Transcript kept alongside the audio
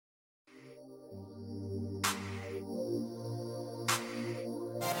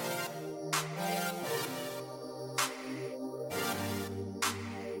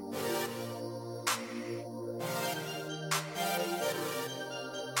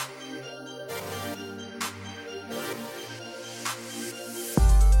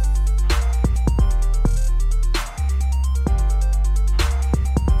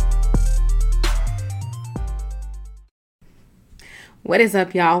What is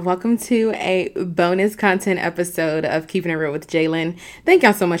up, y'all? Welcome to a bonus content episode of Keeping It Real with Jalen. Thank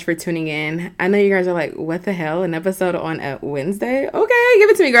y'all so much for tuning in. I know you guys are like, what the hell? An episode on a Wednesday? Okay, give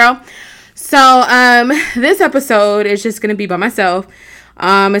it to me, girl. So, this episode is just gonna be by myself.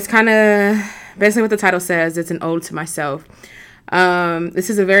 It's kind of basically what the title says. It's an ode to myself. This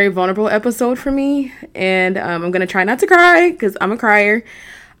is a very vulnerable episode for me, and I'm gonna try not to cry because I'm a crier.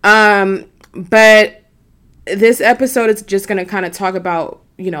 But this episode is just going to kind of talk about,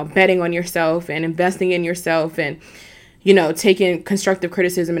 betting on yourself and investing in yourself and, taking constructive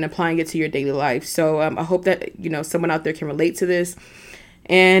criticism and applying it to your daily life. So I hope that, someone out there can relate to this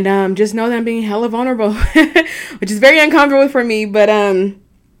and just know that I'm being hella vulnerable, which is very uncomfortable for me. But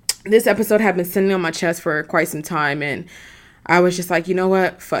this episode had been sitting on my chest for quite some time, and I was just like, you know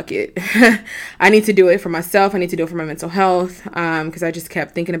what? Fuck it. I need to do it for myself. I need to do it for my mental health because I just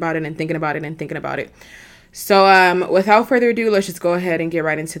kept thinking about it and thinking about it and thinking about it. So without further ado, let's just go ahead and get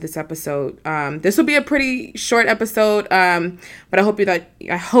right into this episode. This will be a pretty short episode, but I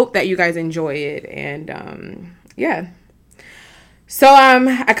hope that you guys enjoy it. And yeah. So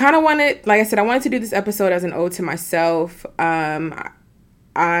I kind of wanted, like I said, I wanted to do this episode as an ode to myself. I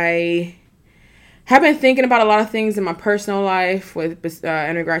have been thinking about a lot of things in my personal life with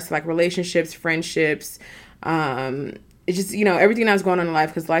in regards to like relationships, friendships, it's just, everything that's going on in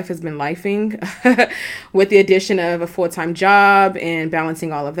life, because life has been lifing with the addition of a full-time job and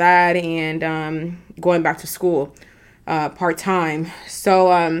balancing all of that and going back to school part-time.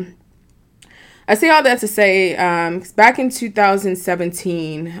 So I say all that to say, back in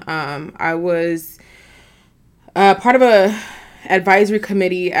 2017, I was part of a advisory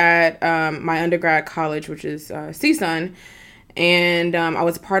committee at my undergrad college, which is CSUN, and I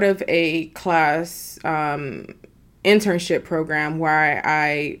was part of a class internship program where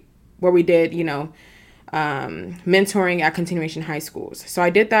we did, mentoring at continuation high schools. So I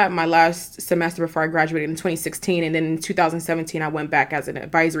did that my last semester before I graduated in 2016. And then in 2017, I went back as an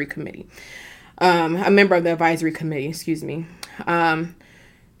advisory committee, a member of the advisory committee, excuse me.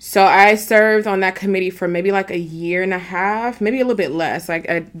 So I served on that committee for maybe like a year and a half, maybe a little bit less.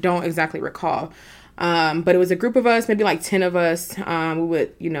 I don't exactly recall. But it was a group of us, maybe like 10 of us. We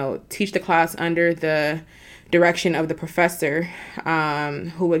would, teach the class under the direction of the professor,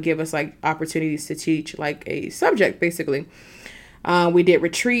 who would give us like opportunities to teach like a subject, basically. We did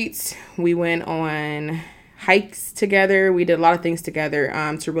retreats. We went on hikes together. We did a lot of things together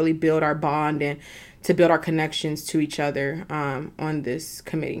to really build our bond and to build our connections to each other on this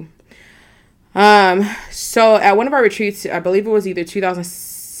committee. So at one of our retreats, I believe it was either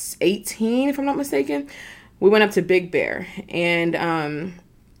 2018, if I'm not mistaken, we went up to Big Bear, and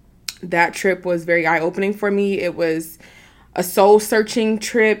that trip was very eye-opening for me. It was a soul-searching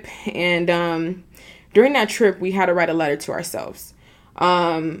trip, and during that trip, we had to write a letter to ourselves.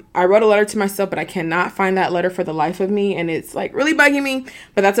 I wrote a letter to myself, but I cannot find that letter for the life of me, and it's like really bugging me,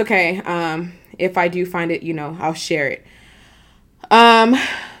 but that's okay. If I do find it, I'll share it.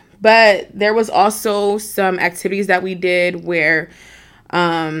 But there was also some activities that we did where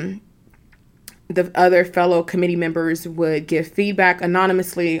the other fellow committee members would give feedback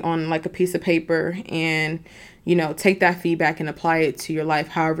anonymously on like a piece of paper and, take that feedback and apply it to your life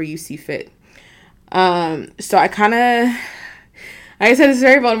however you see fit. So I kind of, like I said, it's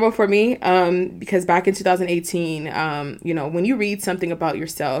very vulnerable for me because back in 2018, when you read something about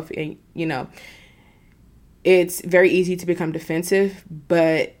yourself and, it's very easy to become defensive,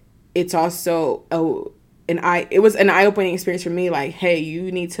 but it's also it was an eye-opening experience for me. Like, hey,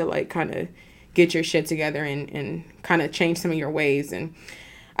 you need to like kind of get your shit together and kind of change some of your ways. And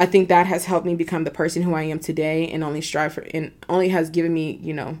I think that has helped me become the person who I am today and only has given me,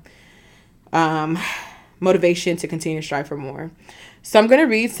 motivation to continue to strive for more. So I'm going to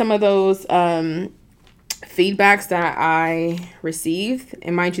read some of those feedbacks that I received.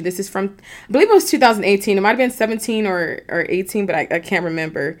 And mind you, this is from, I believe it was 2018. It might have been 17 or 18, but I can't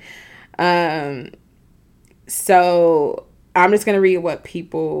remember. So I'm just going to read what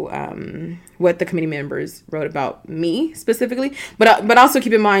what the committee members wrote about me specifically, but also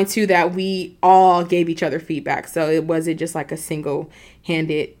keep in mind too that we all gave each other feedback. So it wasn't just like a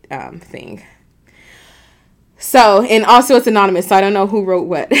single-handed thing. So, and also it's anonymous, so I don't know who wrote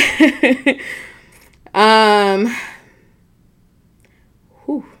what.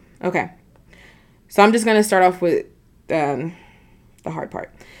 Okay. So I'm just going to start off with the hard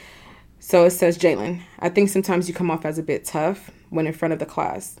part. So it says, Jalen, I think sometimes you come off as a bit tough when in front of the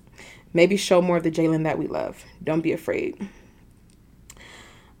class. Maybe show more of the Jalen that we love. Don't be afraid.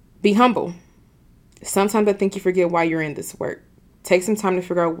 Be humble. Sometimes I think you forget why you're in this work. Take some time to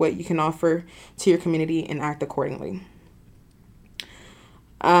figure out what you can offer to your community and act accordingly.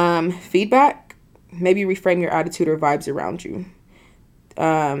 Feedback, maybe reframe your attitude or vibes around you.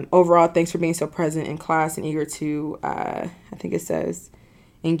 Overall, thanks for being so present in class and eager to, I think it says,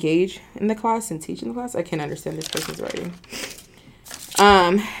 engage in the class and teach in the class. I can't understand this person's writing.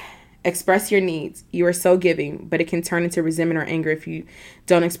 Express your needs. You are so giving, but it can turn into resentment or anger if you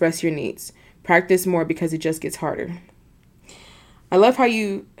don't express your needs. Practice more because it just gets harder. I love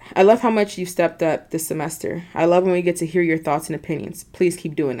how much you stepped up this semester. I love when we get to hear your thoughts and opinions. Please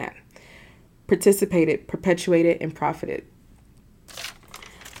keep doing that. Participate it, perpetuate it, and profit it.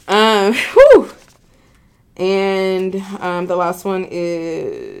 And the last one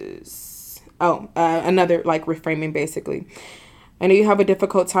is another like reframing basically. I know you have a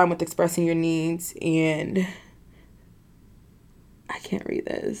difficult time with expressing your needs, and I can't read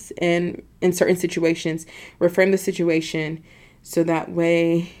this. And in certain situations, reframe the situation so that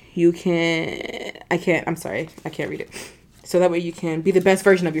way you can, I can't read it. So that way you can be the best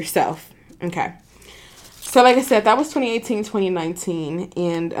version of yourself. Okay. So like I said, that was 2018, 2019.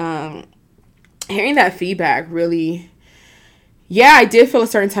 And hearing that feedback really, yeah, I did feel a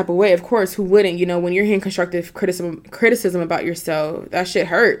certain type of way. Of course, who wouldn't? You know, when you're hearing constructive criticism about yourself, that shit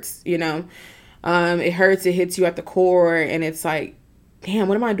hurts, you know. It hurts, it hits you at the core, and it's like, damn,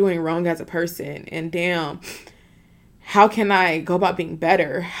 what am I doing wrong as a person? And damn, how can I go about being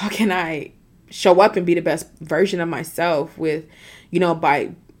better? How can I show up and be the best version of myself with, you know,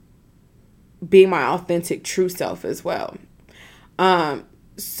 by being my authentic, true self as well.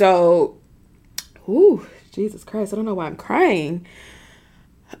 So, ooh, Jesus Christ, I don't know why I'm crying.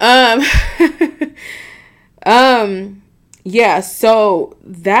 Yeah, so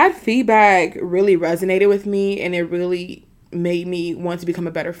that feedback really resonated with me, and it really made me want to become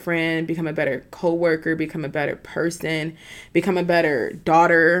a better friend, become a better coworker, become a better person, become a better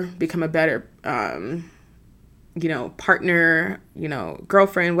daughter, become a better, you know, partner, you know,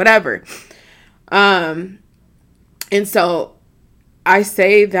 girlfriend, whatever. And so I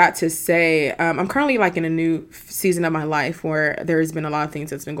say that to say, I'm currently like in a new season of my life where there's been a lot of things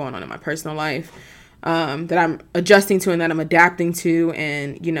that's been going on in my personal life, that I'm adjusting to and that I'm adapting to.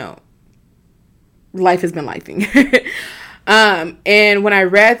 And, you know, life has been lifing. And when I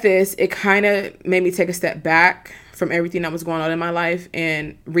read this, it kind of made me take a step back from everything that was going on in my life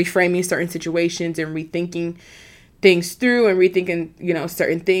and reframing certain situations and rethinking things through and rethinking, you know,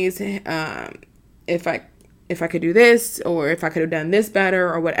 certain things. If I could do this, or if I could have done this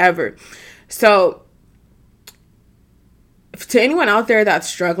better, or whatever. So to anyone out there that's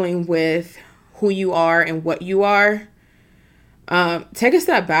struggling with who you are and what you are, take a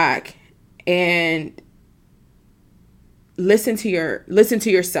step back and listen to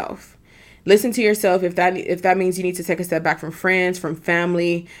yourself. Listen to yourself. If that means you need to take a step back from friends, from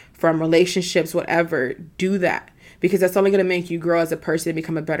family, from relationships, whatever, do that, because that's only going to make you grow as a person and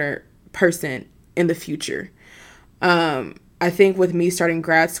become a better person in the future. I think with me starting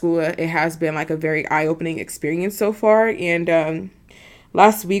grad school, it has been like a very eye-opening experience so far. And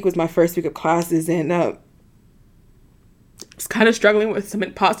last week was my first week of classes, and I was kind of struggling with some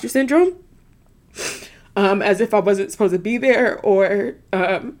imposter syndrome, as if I wasn't supposed to be there, or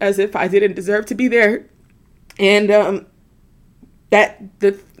as if I didn't deserve to be there. And that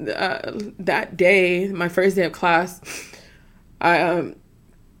day, my first day of class, I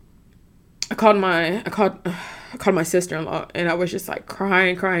called my sister-in-law, and I was just like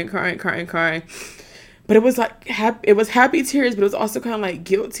crying. But it was like it was happy tears, but it was also kind of like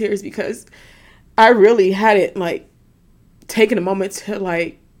guilt tears, because I really hadn't like taken a moment to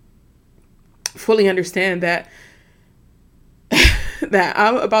like fully understand that that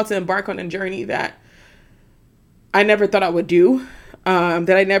I'm about to embark on a journey that I never thought I would do,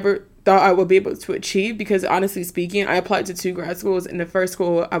 that I never thought I would be able to achieve. Because honestly speaking, I applied to 2 grad schools. In the first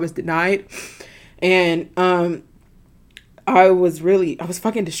school, I was denied. And I was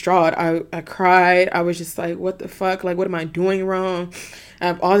fucking distraught. I cried. I was just like, what the fuck? Like, what am I doing wrong? I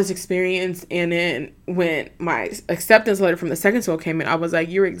have all this experience. And then when my acceptance letter from the second school came in, I was like,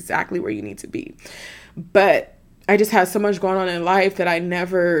 you're exactly where you need to be. But I just had so much going on in life that I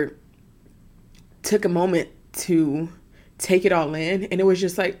never took a moment to take it all in. And it was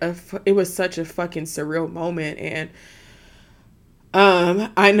just like, it was such a fucking surreal moment. And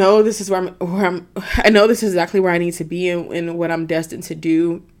I know this is I know this is exactly where I need to be and what I'm destined to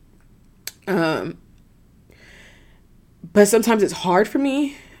do. But sometimes it's hard for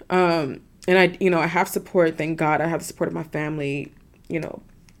me. And I have support. Thank God I have the support of my family,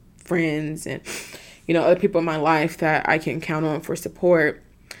 friends, and, other people in my life that I can count on for support.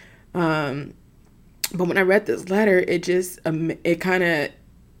 But when I read this letter, it kind of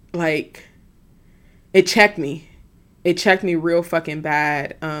like, it checked me. it checked me real fucking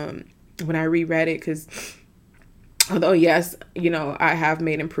bad when I reread it, because although yes, I have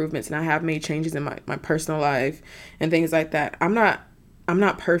made improvements and I have made changes in my personal life and things like that, I'm not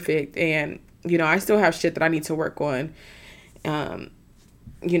perfect, and I still have shit that I need to work on,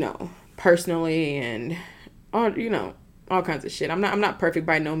 personally, and all kinds of shit. I'm not perfect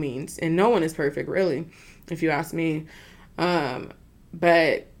by no means, and no one is perfect, really, if you ask me.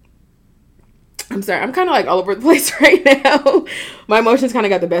 But I'm sorry, I'm kind of like all over the place right now. My emotions kind of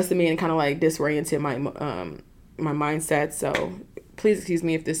got the best of me and kind of like disoriented my mindset. So please excuse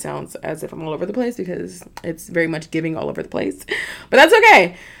me if this sounds as if I'm all over the place, because it's very much giving all over the place. But that's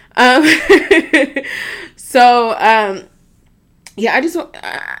okay. So yeah,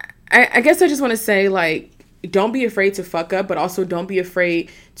 I guess I just want to say, like, don't be afraid to fuck up, but also don't be afraid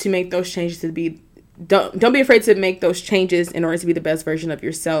to make those changes to be. Don't be afraid to make those changes in order to be the best version of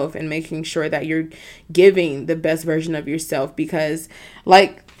yourself, and making sure that you're giving the best version of yourself, because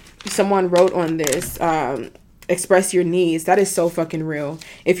like someone wrote on this, express your needs. That is so fucking real.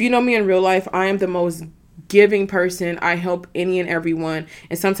 If you know me in real life, I am the most giving person. I help any and everyone,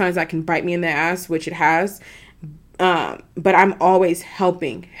 and sometimes that can bite me in the ass, which it has. But I'm always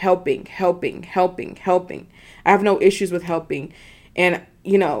helping. I have no issues with helping. And,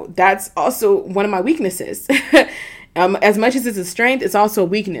 that's also one of my weaknesses. As much as it's a strength, it's also a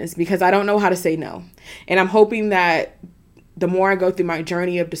weakness, because I don't know how to say no. And I'm hoping that the more I go through my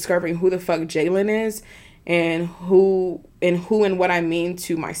journey of discovering who the fuck Jalen is, and who and what I mean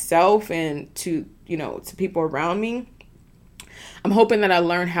to myself and to people around me, I'm hoping that I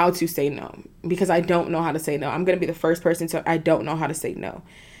learn how to say no, because I don't know how to say no. I'm going to be the first person to, I don't know how to say no.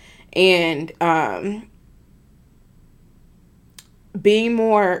 And being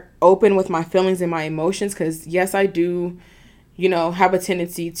more open with my feelings and my emotions, because yes, I do, have a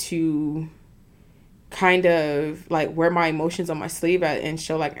tendency to kind of like wear my emotions on my sleeve and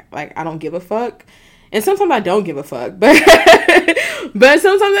show like I don't give a fuck. And sometimes I don't give a fuck, but but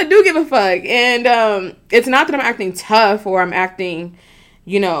sometimes I do give a fuck. And it's not that I'm acting tough or I'm acting,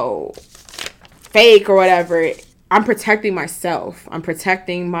 fake or whatever. I'm protecting myself. I'm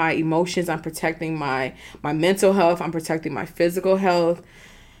protecting my emotions. I'm protecting my mental health. I'm protecting my physical health.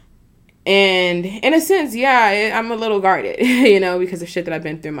 And in a sense, yeah, I'm a little guarded, because of shit that I've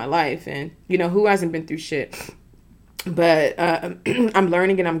been through in my life. And, who hasn't been through shit? But I'm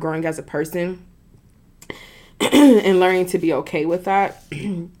learning and I'm growing as a person. And learning to be okay with that.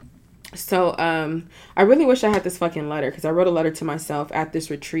 So I really wish I had this fucking letter, because I wrote a letter to myself at this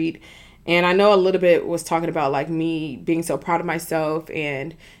retreat. And I know a little bit was talking about like me being so proud of myself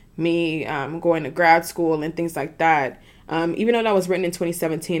and me going to grad school and things like that. Even though that was written in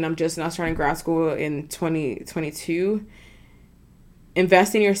 2017, I'm just now starting grad school in 2022.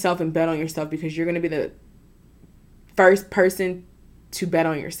 Invest in yourself and bet on yourself, because you're going to be the first person to bet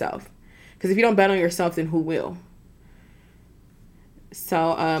on yourself. Because if you don't bet on yourself, then who will?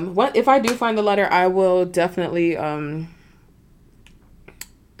 So, if I do find the letter, I will definitely, I'll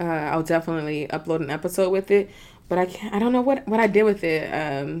definitely upload an episode with it. But I don't know what I did with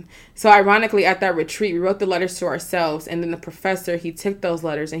it. So ironically, at that retreat, we wrote the letters to ourselves, and then the professor, he took those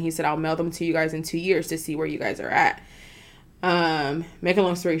letters and he said, I'll mail them to you guys in 2 years to see where you guys are at. Make a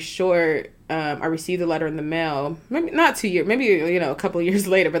long story short, I received the letter in the mail, maybe not 2 years, maybe, a couple of years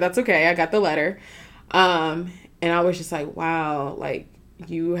later, but that's okay. I got the letter. And I was just like, wow, like,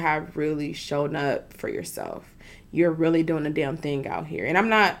 you have really shown up for yourself. You're really doing a damn thing out here. And I'm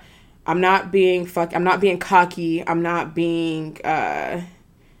not being cocky. I'm not being,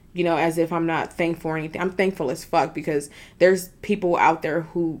 as if I'm not thankful or anything. I'm thankful as fuck, because there's people out there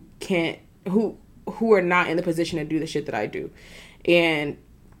who are not in the position to do the shit that I do. And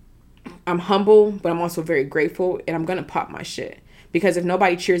I'm humble, but I'm also very grateful, and I'm going to pop my shit, because if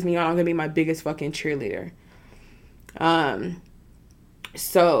nobody cheers me on, I'm going to be my biggest fucking cheerleader.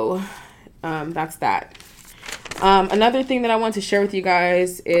 So that's that. Another thing that I want to share with you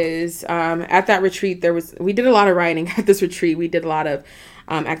guys is, at that retreat, we did a lot of writing at this retreat. We did a lot of,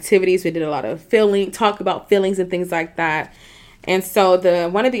 activities. We did a lot of talk about feelings and things like that. And so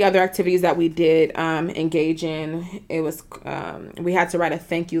one of the other activities that we did engage in, it was we had to write a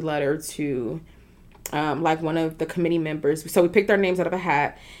thank you letter to like one of the committee members. So we picked our names out of a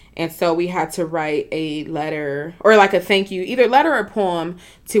hat, and so we had to write a letter, or like a thank you, either letter or poem,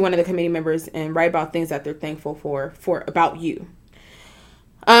 to one of the committee members, and write about things that they're thankful for about you.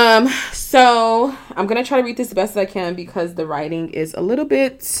 So I'm gonna try to read this the best as I can, because the writing is a little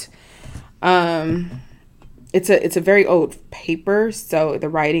bit it's a very old paper, so the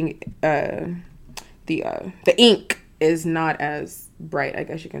writing, the ink is not as bright, I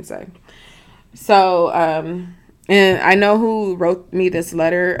guess you can say. So And I know who wrote me this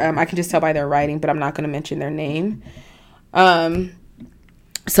letter. I can just tell by their writing, but I'm not going to mention their name.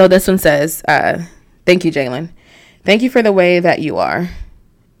 So this one says, thank you, Jalen. Thank you for the way that you are.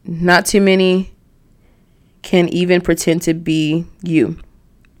 Not too many can even pretend to be you.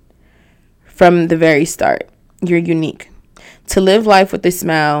 From the very start, you're unique. To live life with a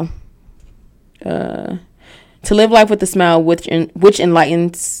smile,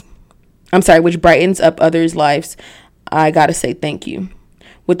 which brightens up others' lives. I gotta say thank you,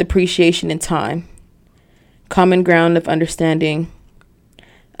 with appreciation and time. Common ground of understanding,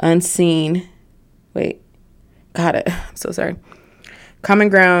 unseen. Wait, got it. I'm so sorry. Common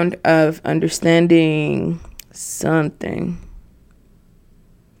ground of understanding something.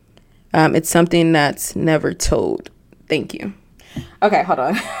 It's something that's never told. Thank you. Okay, hold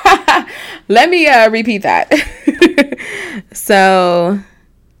on. Let me repeat that. So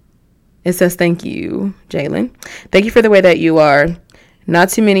it says, thank you, Jalen. Thank you for the way that you are. Not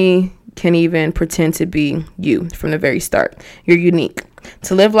too many can even pretend to be you from the very start. You're unique.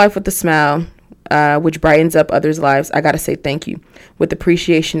 To live life with a smile, which brightens up others' lives, I gotta say thank you, with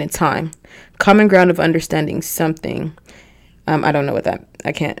appreciation and time. Common ground of understanding something. I don't know what that,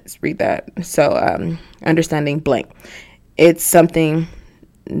 I can't read that. So, understanding blank. It's something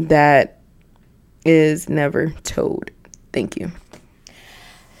that is never told. Thank you.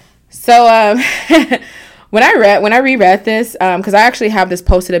 So, when I reread this, because I actually have this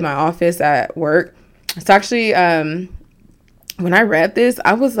posted in my office at work. It's actually, when I read this,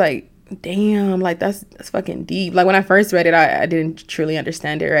 I was like, damn, like that's fucking deep. Like when I first read it, I didn't truly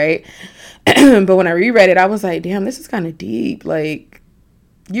understand it, right? But when I reread it, I was like, damn, this is kind of deep. Like,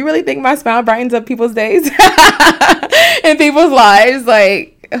 you really think my smile brightens up people's days and people's lives?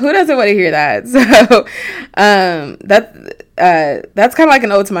 Like, who doesn't want to hear that? So that's kind of like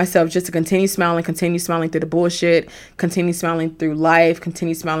an ode to myself, just to continue smiling through the bullshit, continue smiling through life,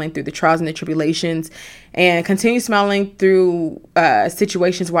 continue smiling through the trials and the tribulations, and continue smiling through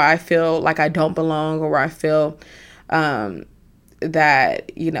situations where I feel like I don't belong, or where I feel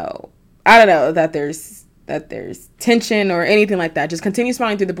that, you know, I don't know, that there's tension or anything like that. Just continue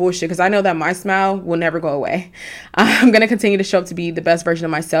smiling through the bullshit, because I know that my smile will never go away. I'm going to continue to show up to be the best version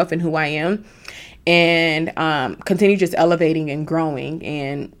of myself and who I am, and continue just elevating and growing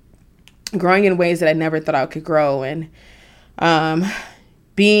in ways that I never thought I could grow, and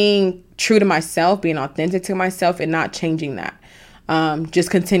being true to myself, being authentic to myself, and not changing that. Just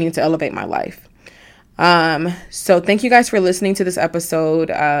continuing to elevate my life. So thank you guys for listening to this episode.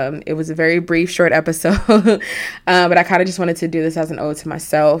 It was a very brief, short episode, but I kind of just wanted to do this as an ode to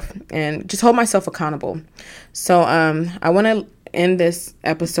myself and just hold myself accountable. So, I want to end this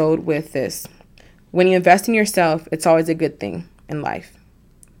episode with this. When you invest in yourself, it's always a good thing in life.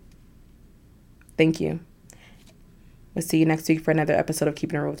 Thank you. We'll see you next week for another episode of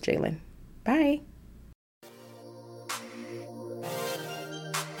Keeping It Real with Jalen. Bye.